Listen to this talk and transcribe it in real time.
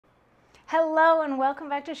Hello and welcome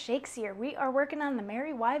back to Shakesyear. We are working on the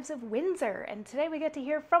Merry Wives of Windsor, and today we get to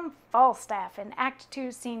hear from Falstaff in Act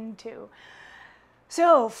 2, Scene 2.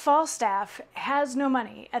 So, Falstaff has no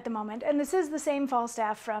money at the moment, and this is the same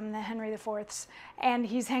Falstaff from the Henry IV's, and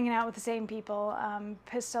he's hanging out with the same people,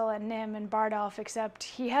 Pistol and Nym and Bardolph, except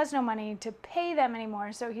he has no money to pay them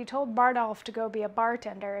anymore, so he told Bardolph to go be a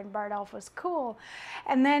bartender, and Bardolph was cool.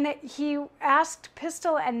 And then he asked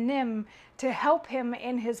Pistol and Nym to help him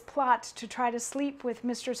in his plot to try to sleep with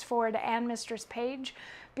Mistress Ford and Mistress Page,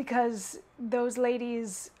 because those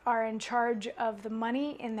ladies are in charge of the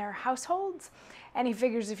money in their households, and he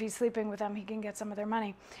figures if he's sleeping with them, he can get some of their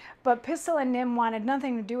money. But Pistol and Nym wanted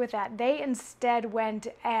nothing to do with that. They instead went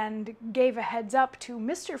and gave a heads up to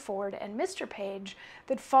Mr. Ford and Mr. Page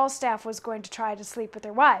that Falstaff was going to try to sleep with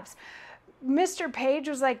their wives. Mr. Page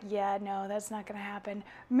was like, yeah, no, that's not going to happen.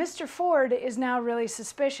 Mr. Ford is now really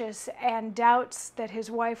suspicious and doubts that his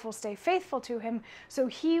wife will stay faithful to him, so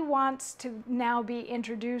he wants to now be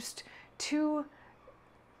introduced to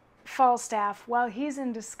Falstaff while he's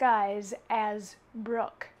in disguise as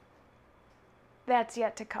Brooke. That's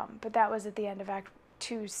yet to come, but that was at the end of Act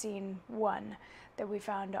 2, Scene 1 that we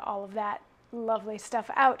found all of that lovely stuff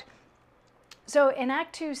out. So in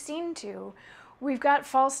Act 2, Scene 2, we've got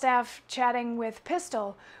Falstaff chatting with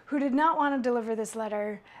Pistol, who did not want to deliver this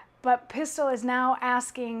letter, but Pistol is now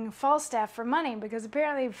asking Falstaff for money, because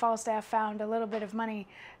apparently Falstaff found a little bit of money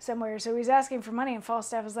somewhere, so he's asking for money, and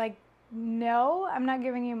Falstaff is like, no, I'm not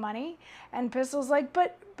giving you money. And Pistol's like,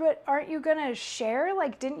 but aren't you gonna share?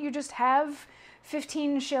 Like, didn't you just have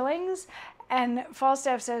 15 shillings? And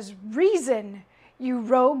Falstaff says, reason, you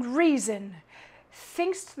rogue, reason.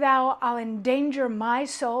 Think'st thou I'll endanger my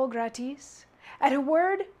soul gratis? At a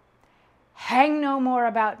word, hang no more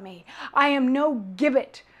about me. I am no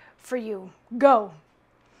gibbet for you. Go.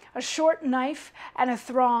 A short knife and a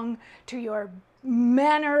throng to your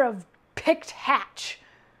manor of picked hatch.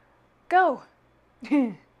 Go.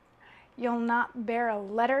 You'll not bear a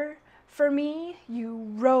letter for me, you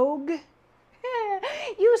rogue.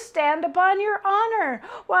 You stand upon your honor.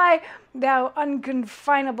 Why, thou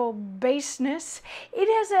unconfinable baseness, it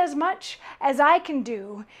is as much as I can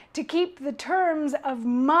do to keep the terms of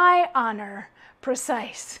my honor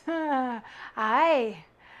precise. I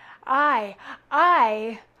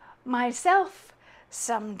myself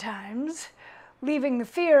sometimes, leaving the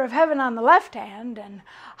fear of heaven on the left hand and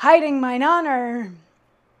hiding mine honor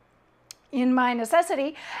in my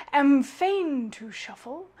necessity, am fain to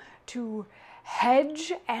shuffle, to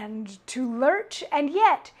hedge, and to lurch, and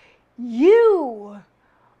yet you,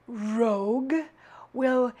 rogue,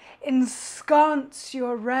 will ensconce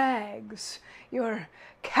your rags, your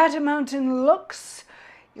catamountain looks,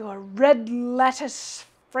 your red lattice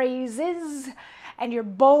phrases, and your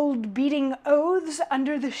bold beating oaths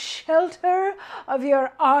under the shelter of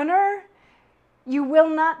your honor. You will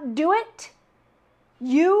not do it?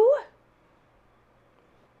 You?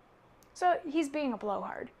 So he's being a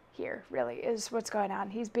blowhard here, really, is what's going on.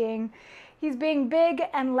 He's being big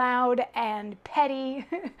and loud and petty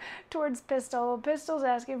towards Pistol. Pistol's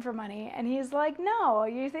asking for money, and he's like, no,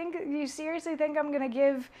 you seriously think I'm gonna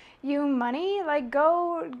give you money? Like,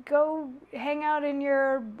 go hang out in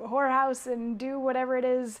your whorehouse and do whatever it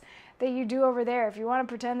is that you do over there. If you want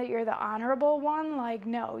to pretend that you're the honorable one, like,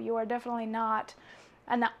 no, you are definitely not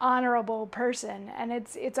an honorable person, and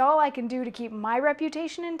it's all I can do to keep my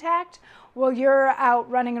reputation intact while you're out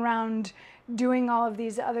running around doing all of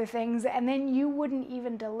these other things, and then you wouldn't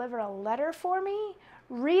even deliver a letter for me?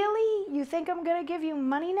 Really? You think I'm gonna give you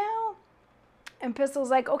money now? And Pistol's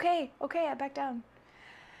like, okay, I back down.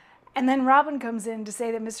 And then Robin comes in to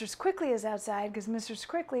say that Mistress Quickly is outside because Mistress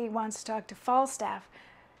Quickly wants to talk to Falstaff,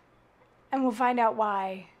 and we'll find out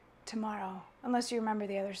why tomorrow, unless you remember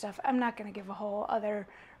the other stuff. I'm not going to give a whole other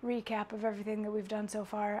recap of everything that we've done so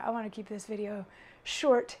far. I want to keep this video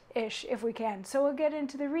short-ish if we can. So we'll get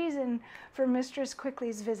into the reason for Mistress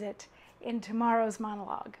Quickly's visit in tomorrow's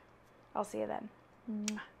monologue. I'll see you then.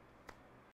 Mwah.